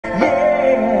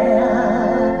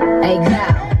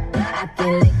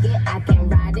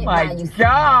my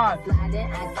God.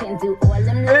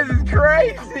 This is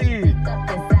crazy.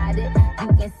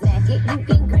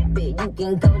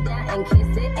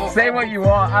 Say what you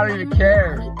want, I don't even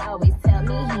care.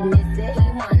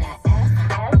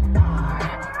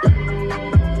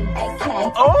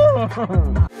 Oh!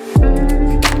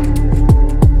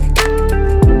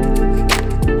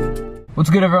 What's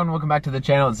good, everyone? Welcome back to the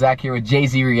channel. It's Zach here with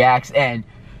Jay-Z Reacts, and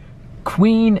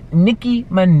Queen Nicki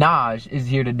Minaj is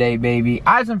here today, baby.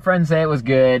 I had some friends say it was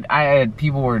good.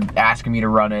 People were asking me to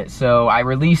run it, so I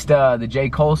released the J.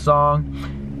 Cole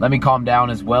song, Let Me Calm Down,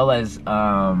 as well as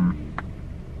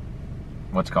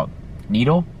what's it called?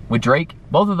 Needle with Drake.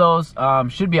 Both of those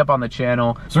should be up on the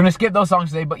channel. So we're gonna skip those songs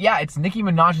today. But yeah, it's Nicki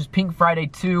Minaj's Pink Friday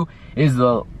 2 is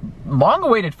the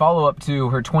long-awaited follow-up to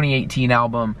her 2018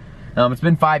 album. It's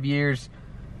been 5 years.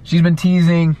 She's been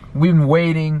teasing. We've been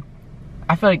waiting.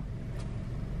 I feel like,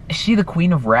 is she the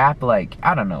queen of rap? Like,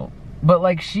 I don't know. But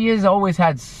like, she has always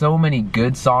had so many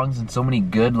good songs and so many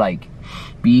good like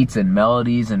beats and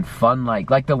melodies and fun.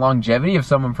 Like the longevity of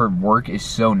some of her work is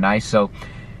so nice. So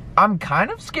I'm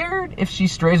kind of scared if she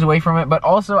strays away from it, but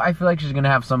also I feel like she's gonna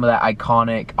have some of that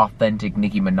iconic, authentic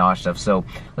Nicki Minaj stuff. So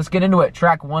let's get into it.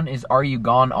 Track 1 is Are You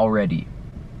Gone Already?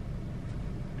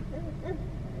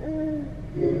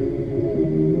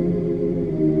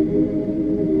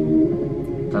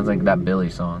 Sounds like that Billy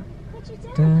song.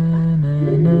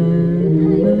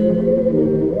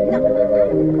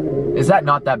 Is that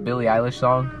not that Billie Eilish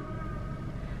song?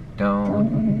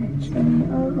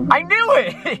 Don't. I knew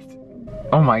it!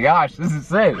 Oh my gosh, this is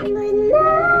sick.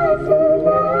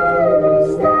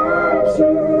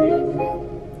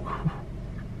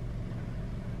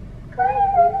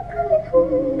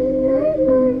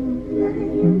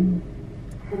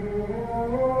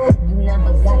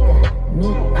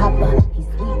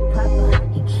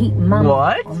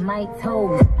 What? On my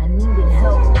toes, I needed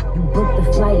help. You booked the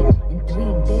flight in 3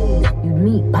 days. You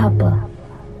meet Papa.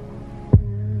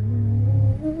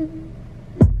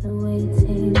 The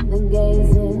waiting, the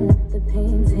gazing, the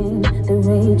painting, the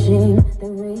raging, the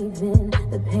raving,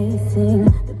 the pacing,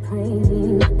 the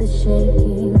praying, the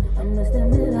shaking. I must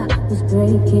admit I was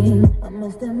breaking. I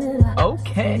must admit I was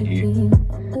breaking.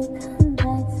 I must come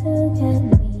back to get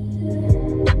me.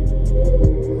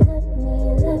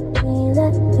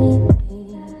 Let me be.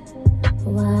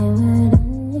 Why would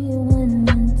anyone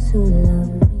want to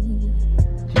love me?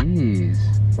 Jeez.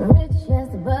 Rich, yes,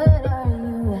 but are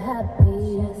you happy?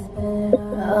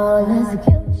 Oh, let's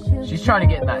kill you. She's trying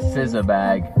to get in that SZA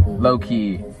bag, low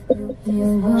key.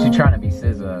 She's trying to be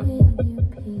SZA.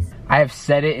 I have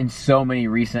said it in so many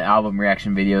recent album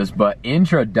reaction videos, but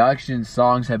introduction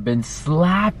songs have been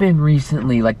slapping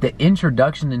recently. Like the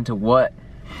introduction into what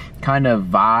kind of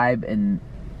vibe and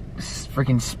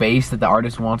freaking space that the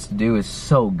artist wants to do is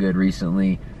so good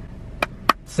recently.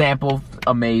 Sample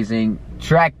amazing.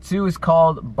 Track 2 is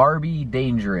called Barbie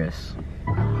Dangerous.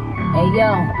 Hey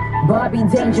yo, Barbie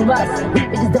dangerous. We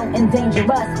bitches don't endanger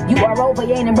us. You are over,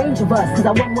 you ain't in range of us. Cause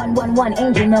I 1111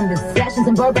 angel numbers. Fashions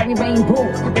and Burberry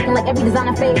rainbows. Looking like every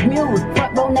designer fave muse.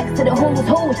 Front row next to the who's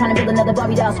who. Trying to build another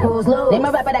Barbie doll, screws loose. Name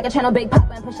a rapper that can channel Big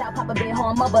Papa and push out Papa Big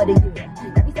Home Mother the year.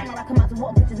 Every summer I come out to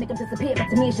walk bitches, make them disappear. But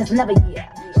to me it's just another year.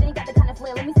 She ain't got the kind of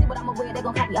flair. Let me see what I'ma wear. They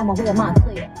gon' copy, I'ma wear mine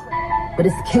clear. But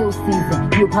it's kill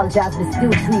season. You apologize, but it's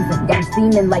still treason. Got them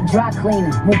steaming like dry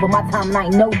cleaning. Move on my time, I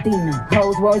ain't no demon.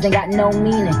 Hoes words ain't got no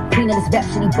meaning. Queen of this rap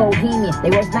shit, he bohemian. They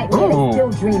worst nightmare, they still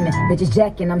dreaming. Bitches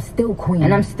jacking, I'm still queen.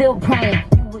 And I'm still praying.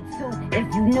 You would too,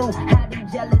 if you knew how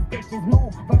these jealous bitches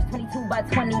move. Verse 22 by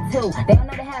 22. They don't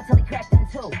know the how till they cracked in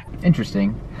two.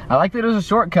 Interesting. I like that it was a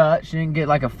shortcut. She didn't get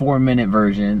like a 4-minute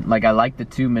version. Like I like the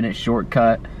 2-minute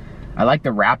shortcut. I like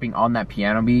the rapping on that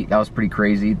piano beat. That was pretty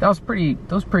crazy. That was pretty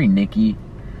Nicki.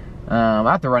 I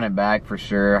have to run it back for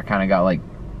sure. I kind of got like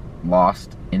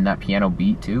lost in that piano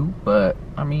beat too. But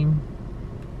I mean,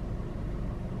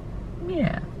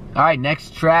 yeah. All right,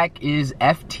 next track is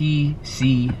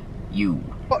FTCU.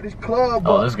 Fuck this club up.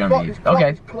 Oh, this is gonna be okay. Fuck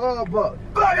this club up.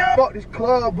 Fuck this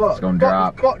club up. It's gonna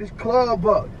drop. Fuck this club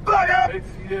up.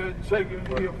 ATL taking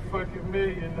me a fucking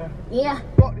millionaire. Yeah.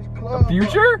 Fuck this club.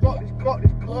 Future? Fuck this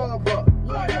club up.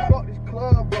 Fuck this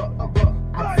club up.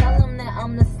 I tell them that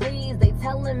I'm the sleaze. They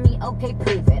telling me, okay,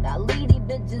 prove it. I lead these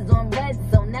bitches on red,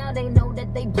 so now they know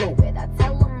that they blew it. I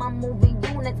tell them I'm moving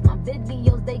units. My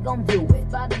videos, they gon' view it.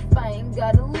 Spotify ain't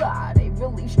gotta lie. They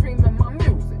really streaming my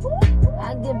music.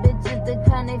 I give bitches the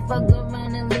kind they fuck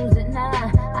around and lose it. Nah,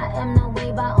 I am no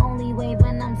wave. I only wave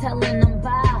when I'm telling them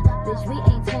bye. Bitch, we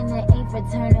ain't turning, ain't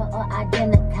fraternal or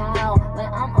identical. When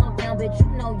I'm around, bitch, you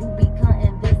know you become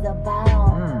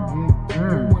invisible.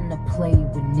 You wanna play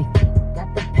with Nicki?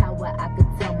 Got the power, I could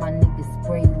tell my niggas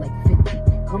spray like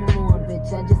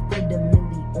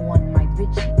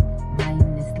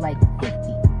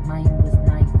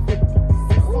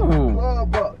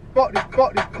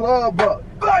fuck this club up.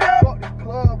 Fuck this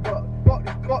club up.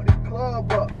 Fuck this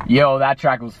club up. Yo, that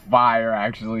track was fire,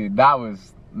 actually. That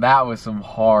was some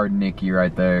hard Nicki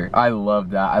right there. I love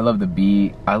that. I love the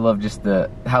beat. I love just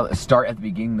how it start at the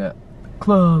beginning, the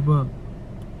club up.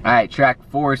 Alright, track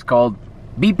 4 is called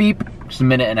Beep Beep. Just a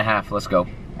minute and a half. Let's go.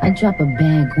 I drop a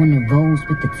bag on the roads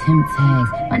with the Tim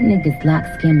tags. My niggas lock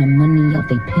scamming money off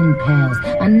they pen pals.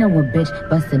 I know a bitch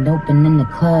busted open in the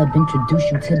club.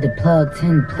 Introduce you to the plug.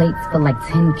 10 plates for like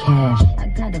 10 cash. I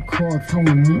got a call, told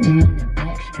me meet me in the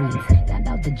back streets. Got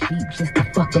out the Jeep just to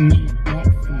fuck with me in the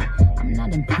backseat. I'm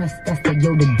not impressed, I said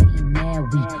yo to be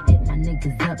mad. We hit my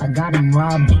niggas up, I got him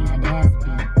robbed in that ass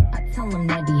beat. I tell him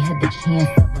that he had the chance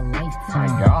of a lifetime.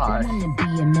 My gosh.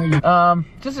 Be a million.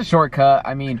 Just a shortcut.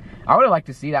 I mean, I would have liked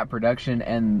to see that production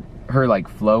and her like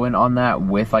flowing on that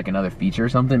with like another feature or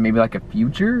something, maybe like a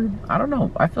Future. I don't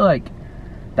know. I feel like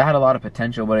that had a lot of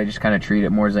potential, but I just kind of treat it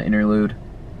more as an interlude.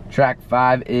 Track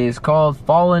 5 is called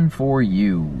Fallin' For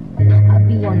You. I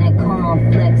be on that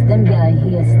complex, them guys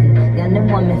hear me. Got them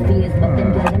woman fears, but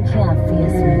them guys them can't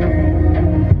fears me.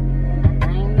 I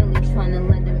ain't really trying to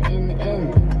let them in.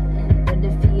 But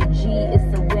if he a G,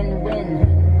 it's a win-win.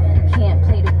 Can't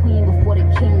play the queen before the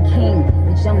king.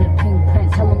 Bitch, I'm the pink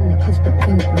prince, tell him to kiss the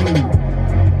pink ring.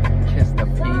 Kiss the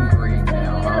pink ring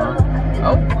now,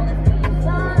 huh? Oh.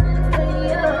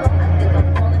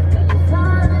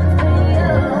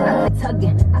 I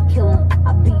kill them,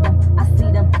 I beat them, I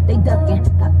see them, they ducking.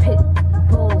 Got pit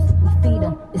bulls, we feed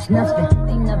them. It's nothing,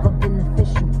 they never been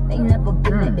official, they never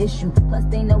been an issue. Plus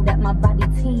they know that my body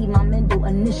T, my middle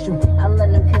initial. I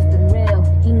let them kiss the real,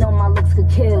 he know my looks could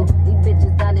kill. These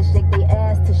bitches gotta shake their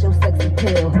ass to show sex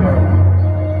appeal.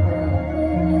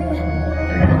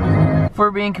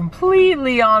 For being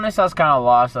completely honest, I was kind of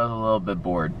lost. I was a little bit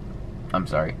bored. I'm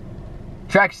sorry.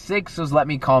 Track 6 was Let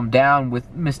Me Calm Down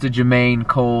with Mr. Jermaine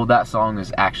Cole. That song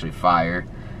is actually fire.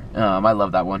 I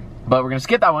love that one. But we're going to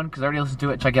skip that one because I already listened to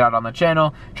it. Check it out on the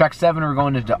channel. Track 7, we're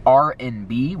going into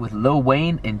R&B with Lil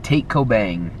Wayne and Tate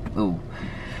Cobain. Ooh.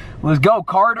 Let's go,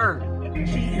 Carter.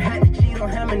 She had to cheat on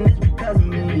him and it's because of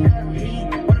me. When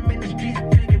I'm in the streets,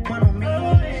 you get one on me.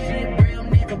 She a real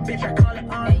nigga, bitch, I call it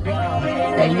R&B.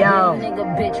 Hey yo, nigga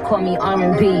bitch call me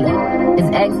R&B. His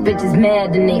ex bitch is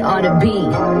mad and they ought to be.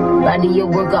 Body a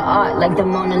work of art like the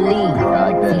Mona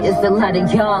Lisa. See, it's a lot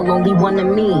of y'all, only one of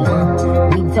me.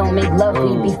 We don't make love,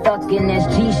 we be fucking, that's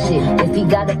G shit. If he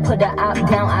gotta put a op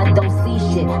down, I don't see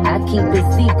shit. I keep his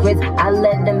secrets, I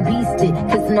let them beast it.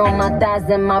 Kissing on my thighs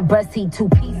and my breast, he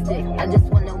two-pieced it. I just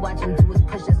wanna watch him do his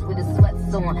push-ups with his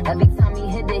sweats on. Every time he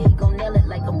hit it, he gon' nail it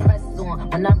like a press on.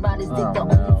 When I ride his dick, the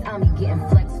only time he getting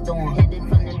flexed on. Hit it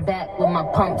from the back with my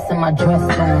pumps and my dress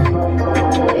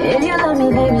on. If you love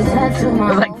me, baby, tattoo my.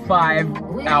 There's like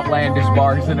 5 outlandish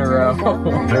bars in a row.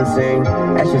 Sing,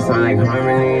 that shit sound like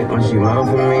harmony when she moan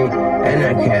for me. And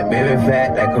that cat baby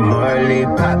fat like a Marley.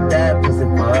 Pop that pussy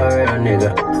for a real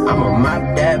nigga. I'ma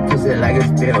mop that pussy like a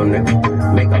spill,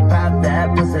 nigga. Make her pop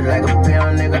that pussy like a pill,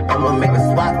 nigga. I'ma make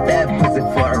her swap that pussy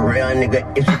for a real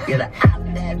nigga. If you get her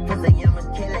out that pussy, I'ma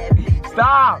kill that bitch.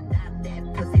 Stop!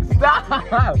 Stop!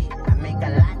 I make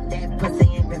her lock that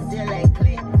pussy and conceal that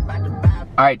clip.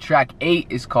 Alright, track 8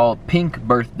 is called Pink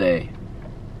Birthday.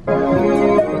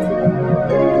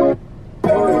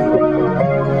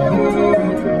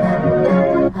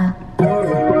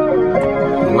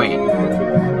 Wait.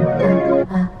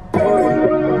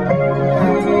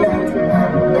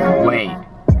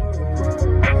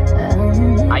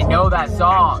 I know that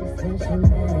song.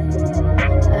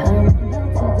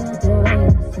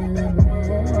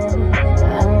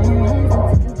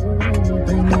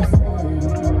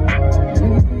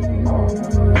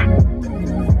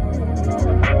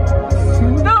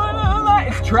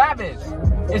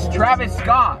 It's Travis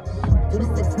Scott. Do the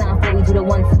 6-9 before we do the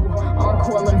 1-2.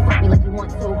 Encore, let him fuck me like you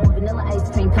want to. Vanilla ice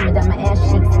cream coming down my ass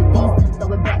cheeks. These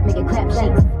throw it back, make it clap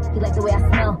cheeks. He like the way I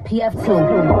smell,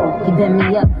 PF2. He bend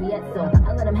me up, Prieto.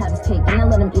 I let him have his cake and I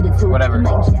let him eat it too. Whatever. He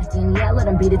Mike Jackson, yeah, I let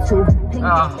him beat it too. Pink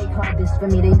fake hard bitch for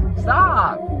me to use.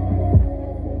 Stop.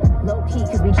 Low key,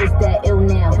 cause we just that ill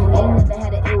now. Ain't never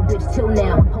had an ill bitch till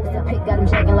now. Post a pic, got him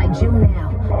shaking like Jew now.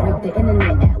 Break the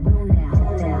internet at will now.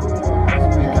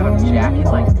 Got him jacking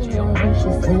like Jill.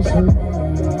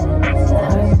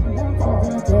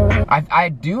 I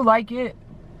do like it,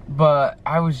 but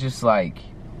I was just like,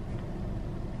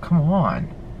 come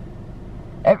on.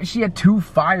 She had 2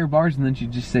 fire bars and then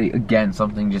she'd just say again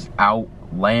something just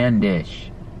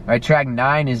outlandish. Alright, track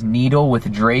 9 is Needle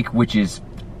with Drake, which is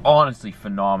honestly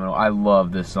phenomenal. I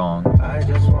love this song. I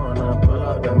just wanna pull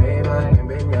up the Maybach and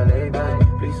bring your lay back.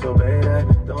 Please obey that,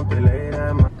 don't delay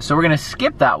that. So we're gonna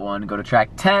skip that one, go to track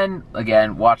 10.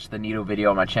 Again, watch the Nito video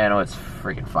on my channel, it's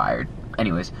freaking fired.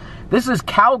 Anyways, this is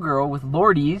Cowgirl with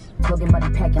Lordies. Talking about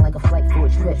he packing like a flight for a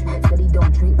trip. Said he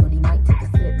don't drink, but he might take a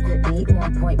sip. Be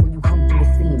on point when you come through to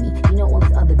see me. You know all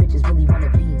these other bitches really wanna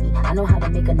be me. I know how to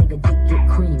make a nigga dick get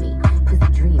creamy.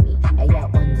 Pussy dreamy. Hey, yo,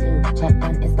 1, 2. Check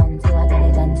 1 is done 2. I got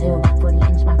it done 2.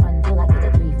 40-inch my front 2. I get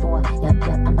a 3, 4. Yup,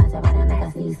 I'm about to run out like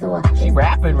a seesaw. She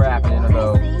rapping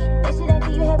though. That shit don't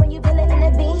do you head when you feel it in the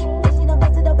beat. That shit don't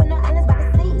bust it open, no islands by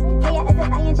the sea.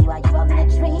 K-I-S-S-I-N-G while you rolling a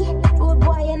tree. Rude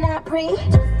boy and not pre.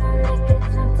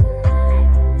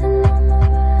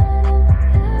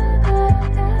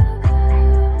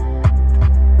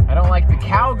 I don't like the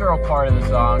cowgirl part of the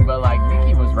song, but like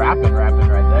Nicki was rapping right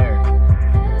there.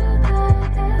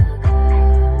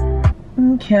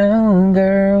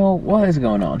 Cowgirl, what is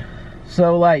going on?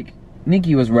 So like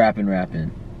Nicki was rapping.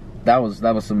 That was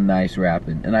some nice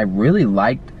rapping, and I really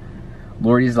liked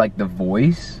Lordi's like the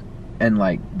voice and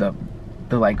like the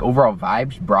like overall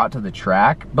vibes brought to the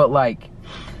track, but like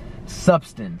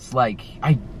substance, like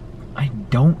I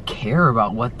don't care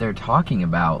about what they're talking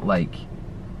about. Like,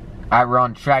 alright, we're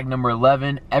on track number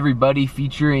 11. Everybody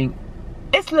featuring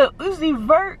it's Lil Uzi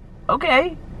Vert.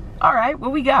 Okay, all right,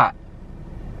 what we got?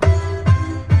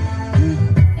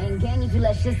 Ain't gang if you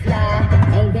let shit slide.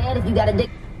 Ain't bad if you got a dick.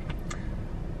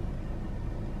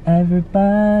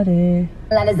 Everybody.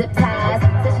 A lot of zip ties.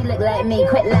 Says she look like me.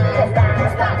 Quit lying.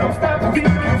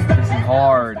 This is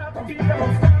hard.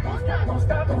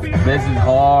 This is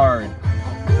hard.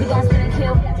 We gon' spin and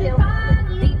kill.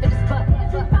 Deep in the spot.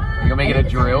 You gonna make it a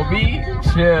drill beat?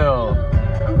 Chill.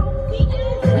 We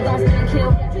gon' spin and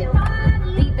kill.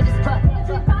 Deep in the spot.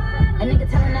 A nigga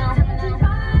tellin' now.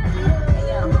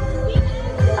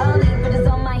 All these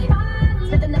bitches on my.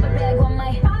 Spent another bag on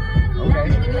my. Now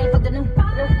nigga, you ain't fucked the new.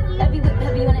 Every whip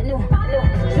heavy on it new.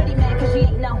 Pretty mad cause she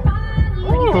ain't know.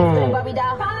 Pretty Barbie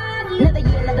doll. Another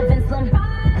year, another Vince Slim.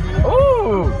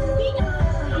 Ooh.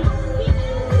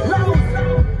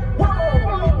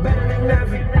 Better than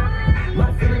every. My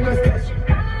feeling is catchy.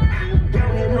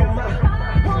 Don't even know my.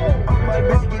 All my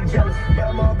bitches get jealous. Yeah,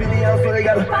 I'm all Billy out, so they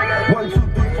got a 1, 2,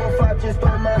 3, 4, 5. Just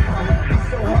on my. It's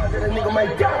so hard that a nigga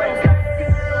might die.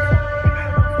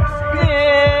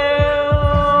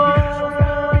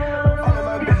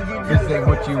 Just say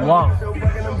what you want.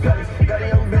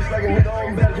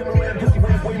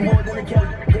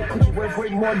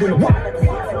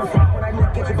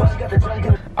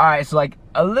 Alright, so like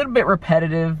a little bit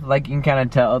repetitive, like you can kind of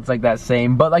tell it's like that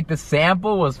same, but like the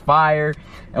sample was fire,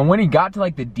 and when he got to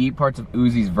like the deep parts of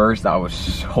Uzi's verse, that was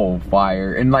so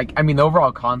fire. And like, I mean, the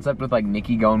overall concept with like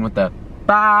Nicki going with the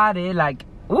body, like,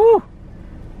 ooh,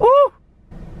 ooh.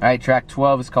 Alright, track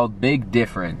 12 is called Big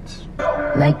Difference.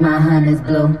 Like my Honda's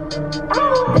blue.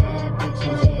 Bad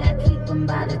bitches, yeah, I keep them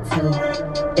by the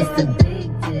 2. It's a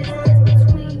big difference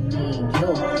between me and you.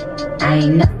 I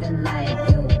ain't nothing like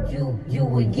you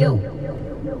and you.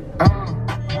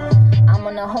 I'm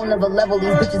on a whole nother level.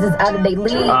 These bitches is out of their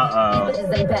league. These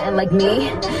bitches ain't batting like me.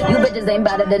 You bitches ain't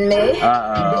better than me. You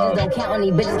bitches don't count on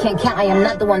these bitches can't count. I am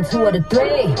not the 1, 2, or the 3.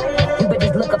 You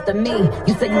bitches look up to me.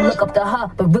 You say you look up to her,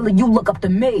 but really you look up to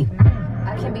me.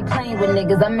 I can't be playing with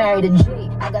niggas, I'm married to G.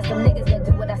 I got some niggas that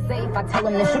do what I say. If I tell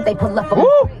them to shoot, they pull up on my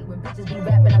grade. When bitches be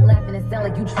rapping, I'm laughing, it sound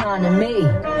like you trying to me.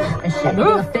 And shit, you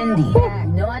offended.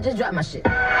 You know I just dropped my shit.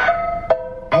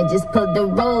 I just pulled the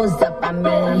rose up on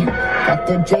me. Got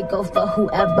the Draco for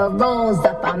whoever rolls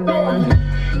up on me.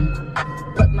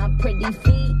 Put my pretty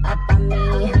feet up on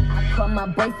me. I call my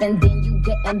boyfriend, then you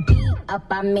getting beat up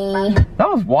on me. That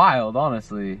was wild,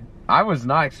 honestly. I was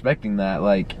not expecting that.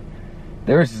 Like,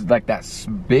 there was like that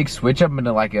big switch up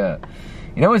into like a,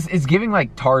 you know, it's giving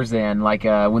like Tarzan, like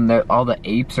when all the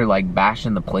apes are like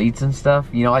bashing the plates and stuff.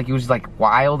 You know, like it was like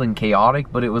wild and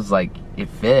chaotic, but it was like, it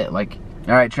fit. Like,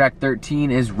 all right, track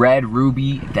 13 is Red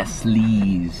Ruby Da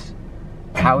Sleaze.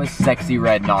 How is Sexy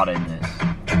Red not in this?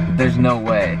 There's no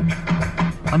way.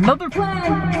 Another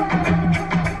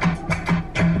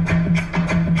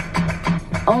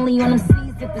only on them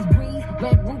seas if it's breeze.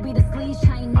 Red Ruby Da Sleaze,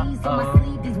 Chinese on my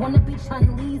sleeve. These wanna be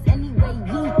Chinese anyway.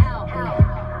 Ye out.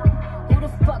 Who the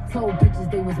fuck told bitches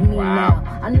they was me now?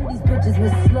 I knew these bitches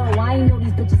was slow. I ain't know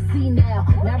these bitches see now.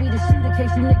 Married to shoot in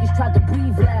case you niggas tried to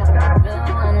breathe loud.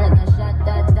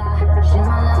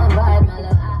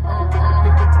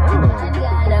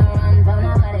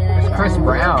 Chris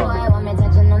Brown.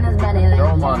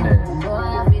 Throw him on this.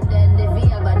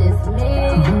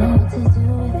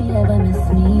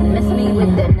 Miss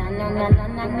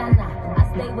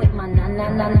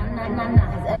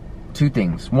Two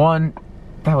things. One,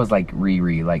 that was like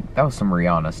Riri. Like, that was some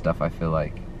Rihanna stuff, I feel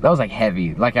like. That was like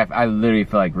heavy. Like I literally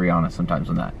feel like Rihanna sometimes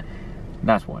on that.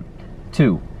 That's one.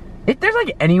 Two, if there's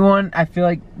like anyone, I feel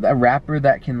like a rapper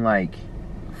that can like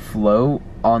float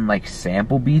on like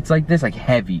sample beats like this, like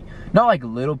heavy, not like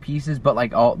little pieces, but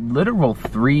like a literal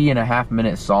 3.5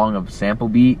 minute song of sample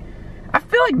beat. I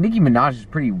feel like Nicki Minaj is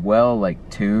pretty well like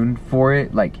tuned for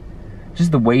it, like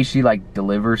just the way she like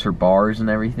delivers her bars and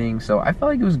everything. So I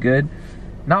felt like it was good.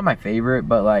 Not my favorite,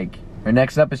 but like. Our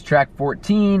next up is track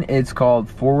 14. It's called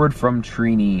Forward from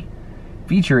Trini,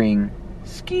 featuring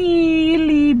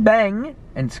Skilly Bang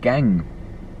and Skang.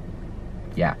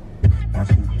 Yeah.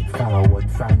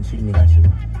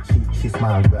 She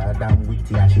small, broad and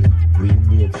witty, and she real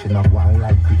brave. She not one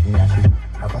like Britney, and she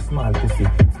have a small pussy,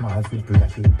 small slippery,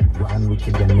 and she one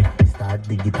wicked. Then me start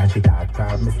dig it, and she talk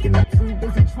proud, me skin. Too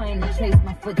busy trying to trace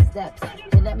my footsteps.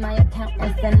 Fill up my account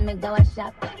and send me go a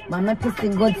shop. Mama pussy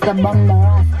good, so bum the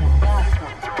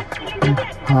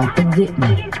hard to get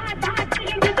me,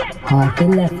 hard to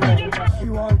left me. She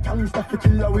want gangsta to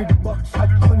kill her with box. Hot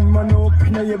gunman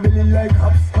open her, you belly like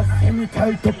hops. Any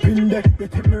tight up in there, you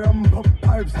take me ramp up.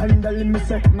 Pipes handle me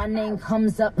say. My name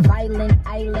comes up, violent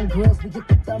island girls, we get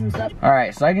the thumbs up.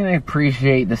 Alright, so I can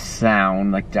appreciate the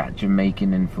sound, like that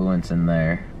Jamaican influence in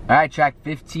there. Alright, track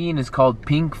 15 is called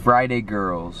Pink Friday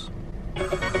Girls.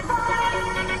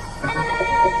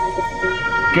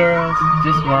 Girls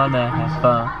just wanna have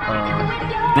fun.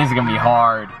 This is gonna be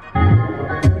hard.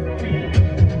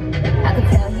 I could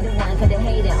tell he the one, could have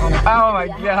hated on it. Oh my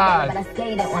god. But I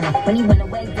skated on it. When he went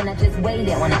away, then I just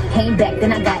waited on it. Came back,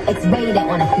 then I got X-rated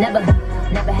on it. Never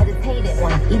hesitated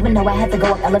on it. Even though I had to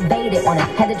go up elevated on it.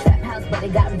 Had the trap house, but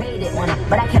it got raided on it.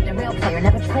 But I kept a real player,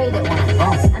 never traded on it.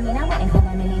 I mean, I wouldn't call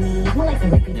him any more like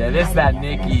some Ricky. Yeah, this is that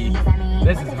Nicki.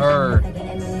 This is her.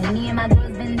 Me and my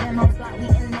girls been them hoes, thought we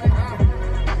in them.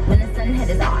 When the sun hit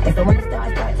his eyes, so when the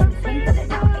stars start to swing for the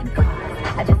dark,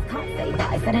 I just can't say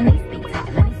bye. Suddenly speak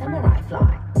time, many samurai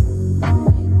fly.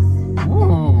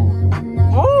 Ooh.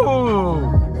 Ooh.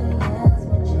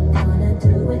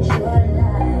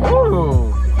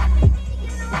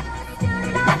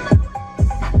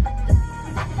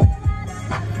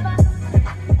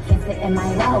 Can't sit in my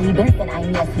row. He been said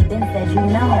I'm yes, he been said you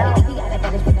know. If he got a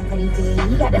fetish for some pretty feet,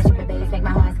 he got a super bass, make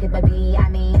my heart skip a beat. I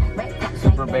mean,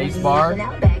 Super bass bar.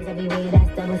 Bags everywhere,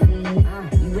 that's double C.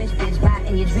 You wish bitch buy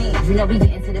in your dreams. You know we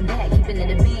get into the bag, keeping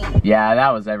it a beam. Yeah, that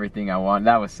was everything I want.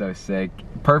 That was so sick.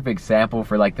 Perfect sample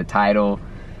for like the title.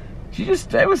 It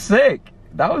was sick.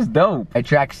 That was dope. At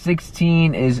track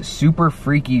 16 is Super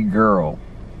Freaky Girl.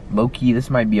 Low key, this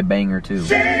might be a banger too.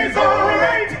 She's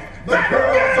alright, the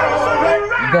girl's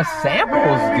alright. The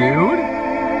samples, dude.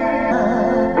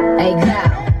 Hey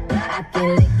girl, I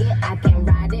can lick it, I can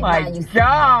ride it. My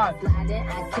God.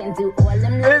 I can do all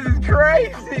them. This is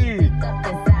crazy. Up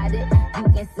inside it, you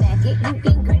can smack it, you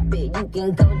can grip it, you can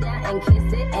go down and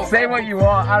kiss it. And Say what you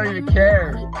want, I don't even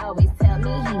care. he always tell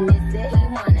me he miss it, he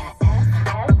wanna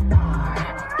F-F-R-E-A-K.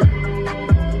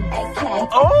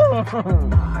 Oh!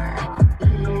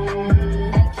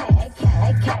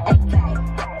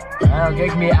 I don't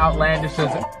get me outlandish as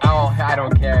I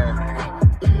don't care.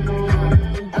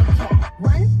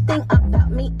 One thing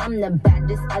about me, I'm the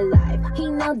baddest alive. He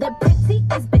know the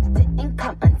prettiest bitch didn't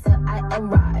come until I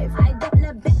arrive. I don't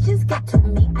let bitches get to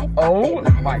me. Oh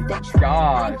my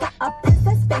God. A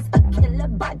princess face, a killer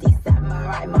body,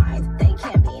 samurai mind. They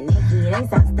can't be Nicki, they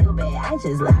sound stupid. I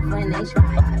just laugh when they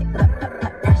try.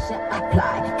 Pressure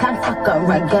apply, can't fuck a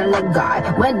regular guy.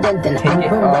 Wetter than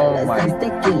umbrellas and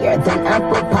stickier than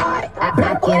apple pie. I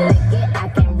can lick it, I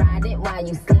can ride it while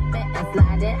you slipping and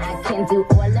sliding. I can do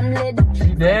all them little.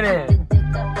 She did it.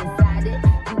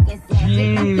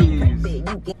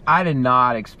 Jeez. I did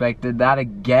not expect that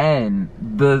again.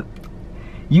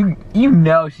 You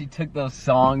know she took those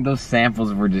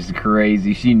samples were just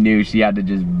crazy. She knew she had to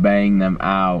just bang them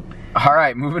out.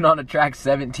 Alright, moving on to track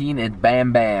 17, it's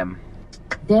Bam Bam.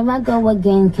 There I go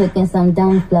again, kicking some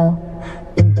down flow.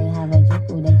 Think they have a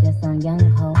juku, they just some young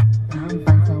hoe. I'm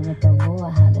fronto with the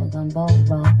war, how the gumbo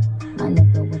roll. My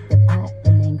nigga with the pot,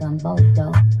 and then gumbo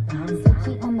dough.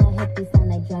 Sushi on my hip, sound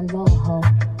like drum roll ho.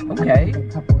 Okay. A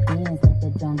couple hands like the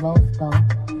drum rolls go.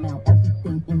 Now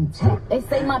everything in check. They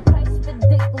say my price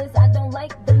ridiculous, I don't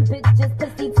like them bitches.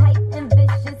 Pussy tight and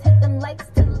vicious, hit them likes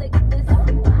to lick this.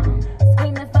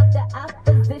 Screaming fuck the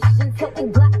opposition,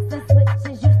 tilting glocks and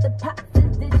switches, used to pop the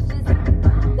dishes.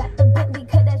 Got the Bentley,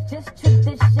 cause that's just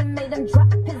tradition. Made him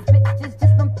drop his bitches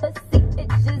just from pussy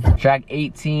itches. Track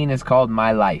 18 is called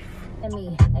My Life. Hey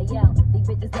yo, these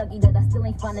bitches lucky that I still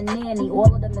ain't find a nanny.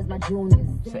 All of them is my juniors.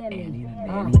 Sammy.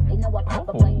 They know I pop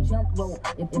up like jump rope.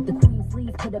 If the queen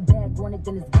sleeves put a bag on it,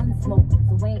 then it's gun smoke.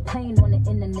 So we ain't playing on the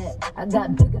internet. I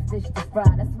got bigger fish to fry,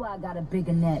 that's why I got a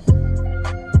bigger net.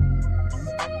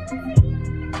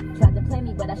 Tried to play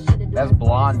me, but I should've done. That's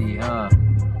Blondie, huh?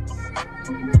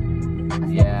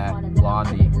 Yeah,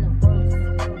 Blondie.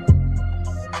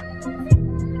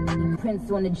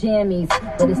 Prince on the jammies,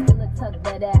 but it's still a tuck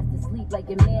that ass to sleep like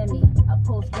your mammy. I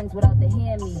pull strings without the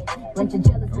hammy. Bunch of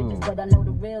jealous bitches, but I know the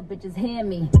real bitches hear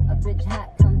me. A bitch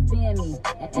hot, come fan me.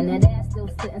 And that ass still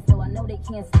sitting, so I know they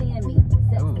can't stand me.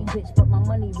 Sexy bitch, but my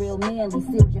money real manly.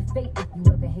 Sealed your fate if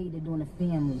you ever hated on a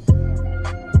family.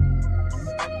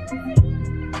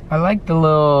 I like the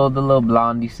little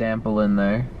Blondie sample in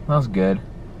there. That was good.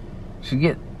 Should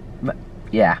get,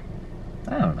 yeah.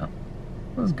 I don't know.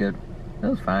 That was good. That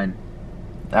was fine.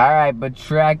 Alright, but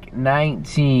track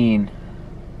 19.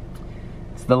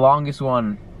 It's the longest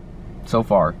one so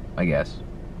far, I guess.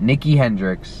 Nicki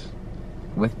Hendrix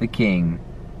with the King,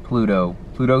 Pluto,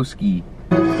 Plutoski.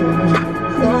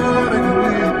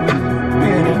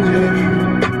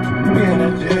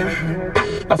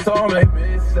 I saw him like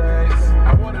mistakes.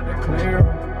 I wanted to clear him.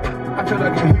 I feel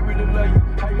like he really love you.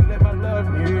 How you let my love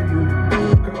near you?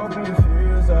 Could open your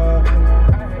tears up. I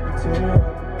had to tear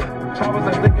up. I was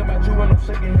like thinking about you when I'm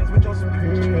shaking hands with your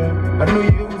superior. I knew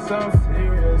you was something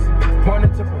serious.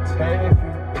 Wanted to protect you.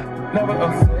 Never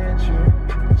upset you.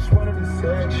 Just wanted to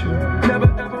sex you. Never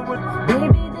ever would.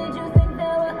 Baby, did you think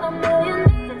there were a million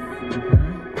needs?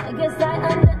 I guess I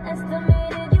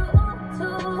underestimated you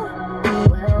too.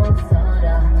 Well,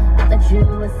 sorta. I thought you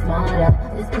were smarter.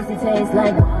 This pussy tastes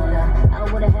like water. I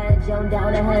would've had your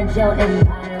daughter, had your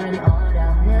empire in order.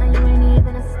 Now you ain't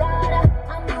even a starter.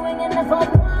 I'm doing enough for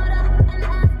the water. And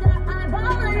after I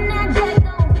roll in that jet,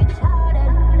 gon' get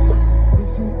chartered.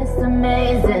 It's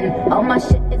amazing. All my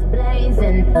shit is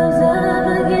blazing.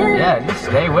 Yeah, just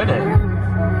stay with it.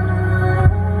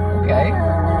 Okay.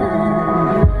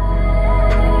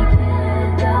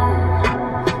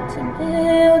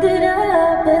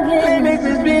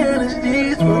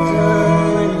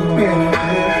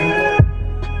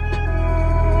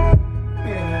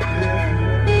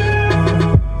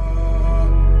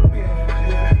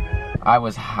 I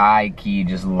was high key,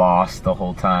 just lost the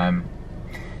whole time.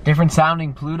 Different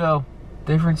sounding Pluto,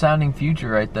 different sounding Future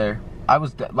right there. I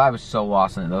was so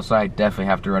lost in it though, so I definitely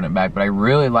have to run it back. But I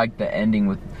really like the ending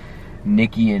with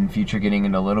Nicki and Future getting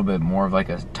into a little bit more of like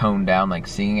a toned down like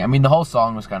singing. I mean, the whole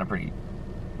song was kind of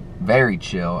very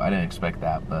chill. I didn't expect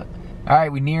that, but all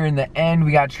right, we nearing the end.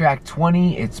 We got track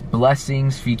 20. It's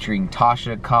Blessings featuring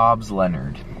Tasha Cobbs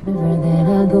Leonard. River that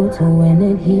I go to when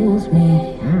it heals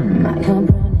me. My cup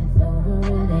runneth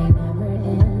over, it ain't never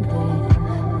ending.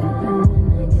 Even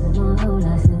when I give my whole, I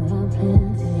still have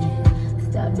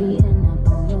plenty. Stop beating up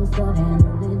on yourself,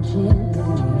 handle it gently.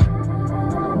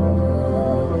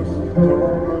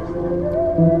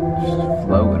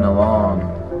 Floating along.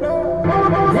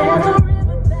 There's a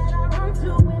river that I run to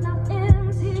when I'm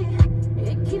empty.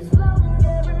 It keeps flowing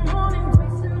every morning,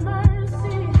 grace and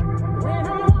mercy. When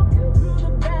I'm walking through the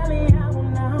valley, I will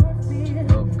not fear.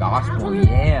 Oh, gospel,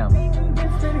 yeah.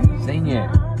 Sing it.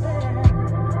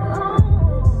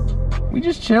 We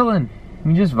just chilling.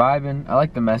 We just vibing. I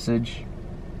like the message.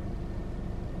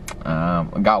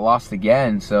 I got lost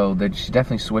again, so she's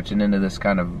definitely switching into this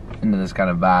kind of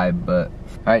vibe. But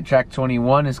all right, track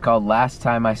 21 is called Last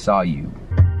Time I Saw You.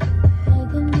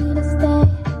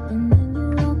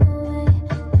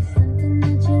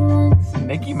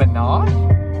 Nicki Minaj?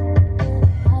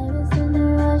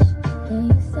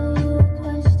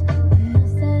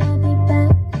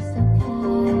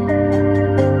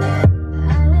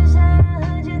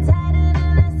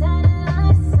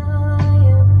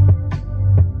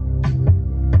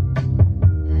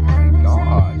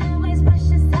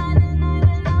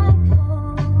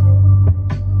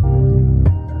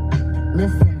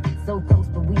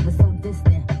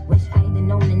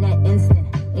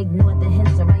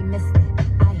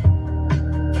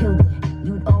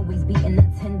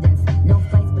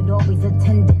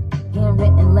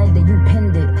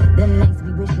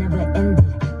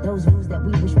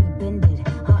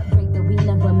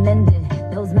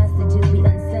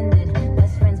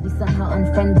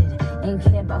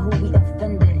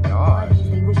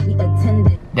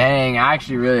 Dang, I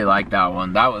actually really like that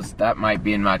one. That might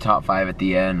be in my top 5 at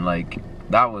the end. Like,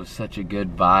 that was such a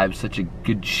good vibe, such a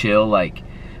good chill. Like,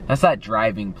 that's that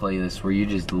driving playlist where you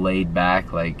just laid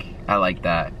back. Like, I like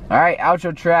that. All right,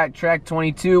 outro track, track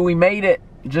 22. We made it.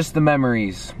 Just the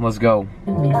memories. Let's go.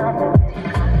 So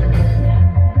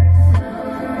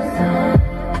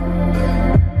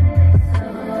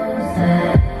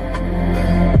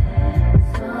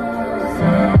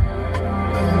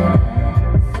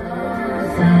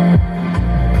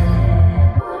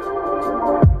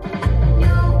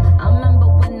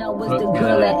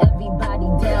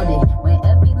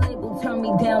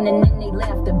and then they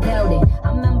laughed about it. I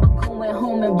remember going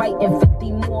home and writing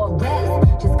 50 more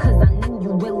raps, just cause I knew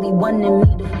you really wanted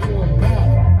me to pull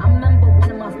back. I remember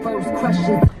one of my first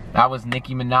crushes. That was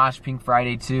Nicki Minaj Pink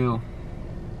Friday 2.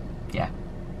 Yeah,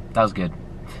 that was good.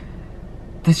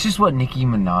 That's just what Nicki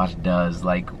Minaj does.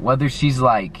 Like, whether she's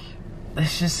like,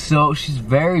 it's just so, she's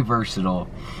very versatile.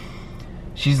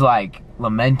 She's like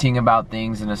lamenting about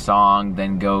things in a song,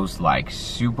 then goes like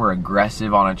super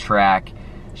aggressive on a track.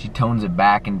 She tones it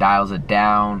back and dials it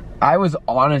down. I was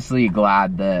honestly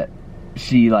glad that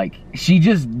she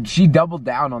doubled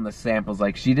down on the samples.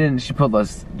 Like, she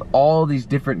put all these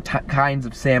different kinds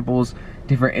of samples,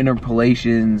 different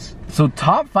interpolations. So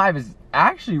top 5 is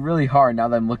actually really hard now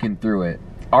that I'm looking through it.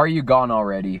 Are You Gone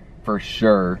Already? For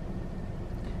sure.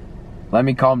 Let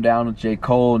Me Calm Down with J.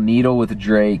 Cole, Needle with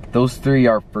Drake. Those 3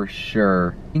 are for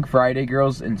sure. Pink Friday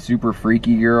Girls and Super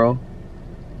Freaky Girl.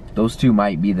 Those 2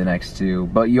 might be the next 2.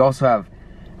 But you also have,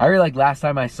 I really like Last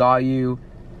Time I Saw You.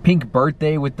 Pink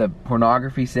Birthday with the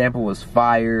pornography sample was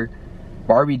fire.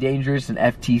 Barbie Dangerous and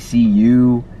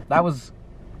FTCU. That was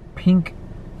Pink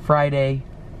Friday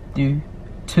 2.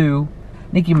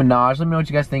 Nicki Minaj. Let me know what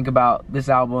you guys think about this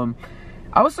album.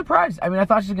 I was surprised. I mean, I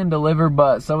thought she was going to deliver,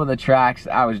 but some of the tracks,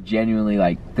 I was genuinely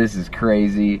like, this is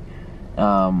crazy.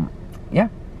 Yeah, that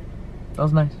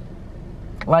was nice.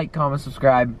 Like, comment,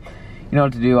 subscribe. You know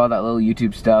what to do, all that little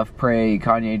YouTube stuff. Pray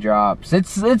Kanye drops.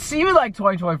 It's even like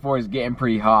 2024 is getting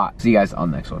pretty hot. See you guys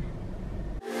on the next one.